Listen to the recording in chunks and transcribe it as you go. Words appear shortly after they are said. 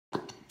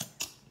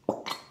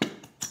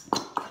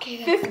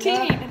Okay,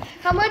 15.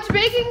 How much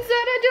baking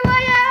soda do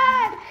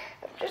I add?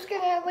 I'm just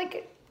gonna add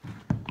like.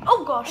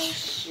 Oh Oh gosh.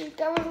 shoot,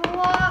 that was a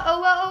lot.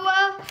 Oh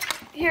well.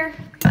 Here.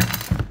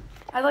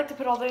 I like to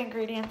put all the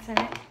ingredients in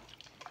it.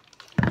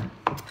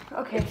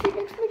 Okay.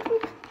 Mix.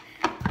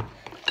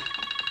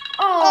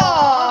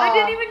 Oh, I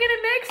didn't even get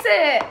to mix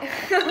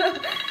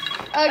it.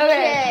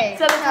 Okay.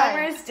 So the time.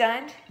 timer is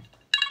done.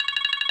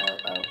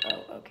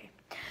 Oh, okay.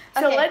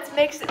 So Okay. let's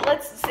mix it.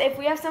 If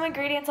we have some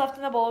ingredients left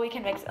in the bowl, we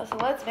can mix it. So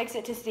let's mix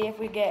it to see if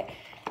we get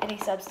any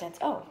substance.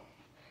 Oh,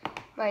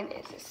 Mine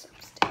is a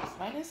substance.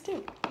 mine is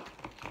too.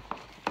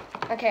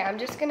 Okay, I'm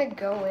just gonna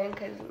go in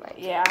because mine's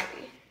Yeah.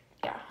 dirty.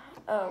 Yeah.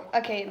 Oh.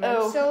 Okay,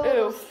 mine's still a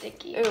little oof,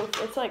 sticky. Oof.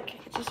 It's like,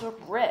 it just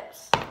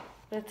rips.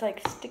 But it's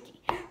like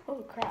sticky. Oh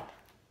crap.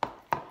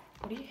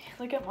 What do you,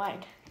 look at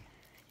mine.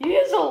 You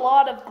use a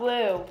lot of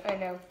glue. I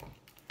know.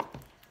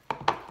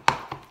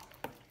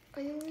 I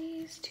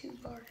only use 2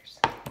 bars.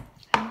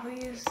 I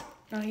only use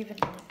not even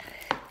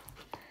one.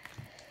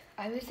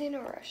 I was in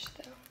a rush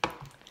though.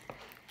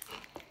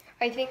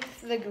 I think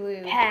it's the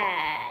glue.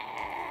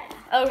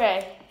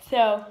 Okay,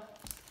 so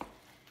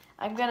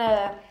I'm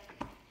gonna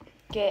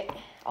get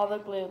all the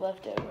glue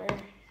left over.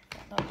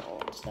 Not the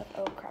old stuff.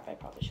 Oh crap, I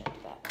probably shouldn't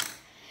do that.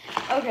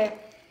 Okay,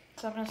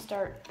 so I'm gonna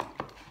start.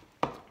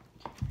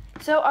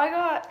 So I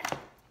got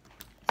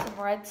some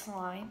red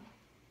slime.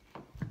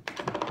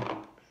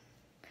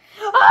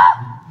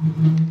 Ah!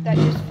 That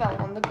just fell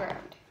on the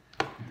ground.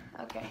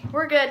 Okay,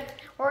 we're good.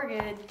 We're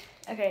good.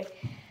 Okay,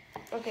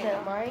 Okay,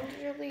 So- mine's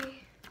really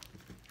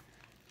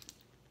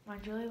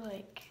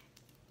like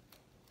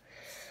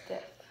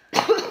stiff.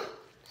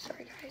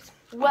 sorry guys.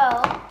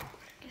 Well,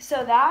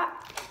 so that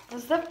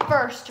was the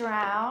first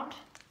round.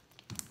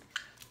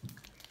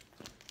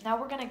 Now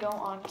we're gonna go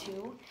on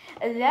to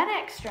the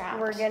next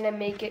round. We're gonna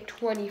make it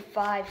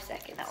 25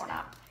 seconds. No, we're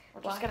not.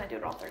 We're just gonna do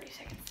it all 30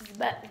 seconds.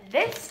 But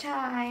this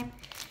time,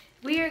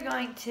 we are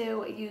going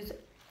to use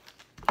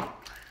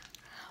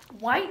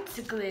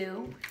white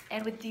glue.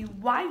 And with the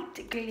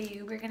white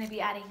glue, we're gonna be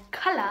adding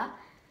color,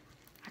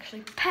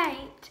 actually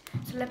paint.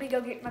 So let me go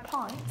get my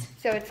paint.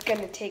 So it's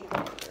gonna take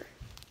longer.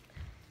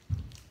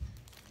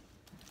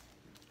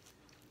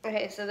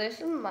 Okay, so this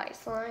is my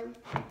slime.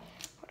 Hold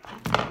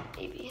on,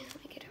 maybe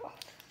let me get it off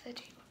the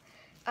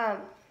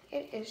table.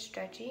 It is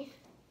stretchy.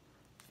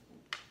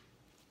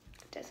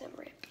 It doesn't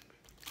rip.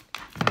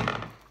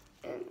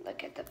 And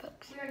look at the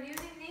pokes. We are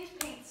using these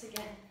paints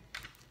again.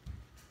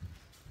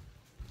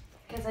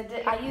 Because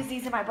I used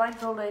these in my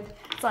blindfolded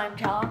slime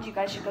challenge. You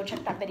guys should go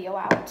check that video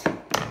out.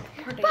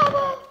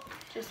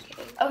 Just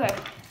kidding. Okay.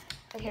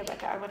 Okay,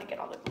 Rebecca, I want to get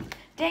all the glue.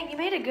 Dang, you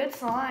made a good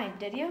slime,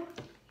 did you?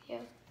 Yeah.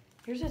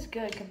 Yours is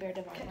good compared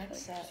to mine. Mine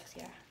sucks,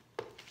 yeah.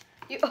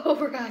 You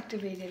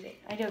overactivated it.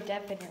 I know,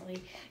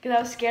 definitely. Because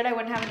I was scared I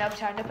wouldn't have enough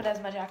time to put as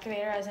much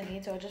activator as I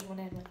need, so I just went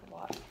in with a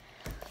lot.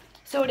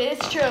 So it is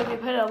true, if you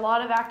put a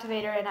lot of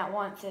activator in at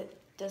once, it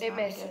does not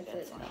make a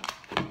good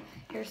slime.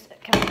 Here's,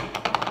 can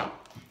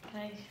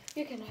I,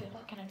 You can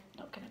can I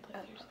put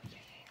yours?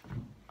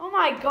 Oh, Oh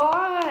my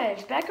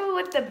gosh, Becca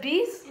with the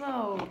beast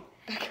mode.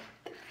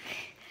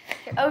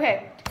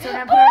 Okay, so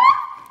we're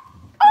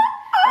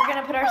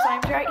gonna put our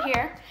slimes right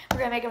here. We're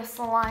gonna make a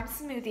slime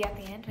smoothie at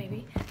the end,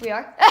 maybe. We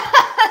are?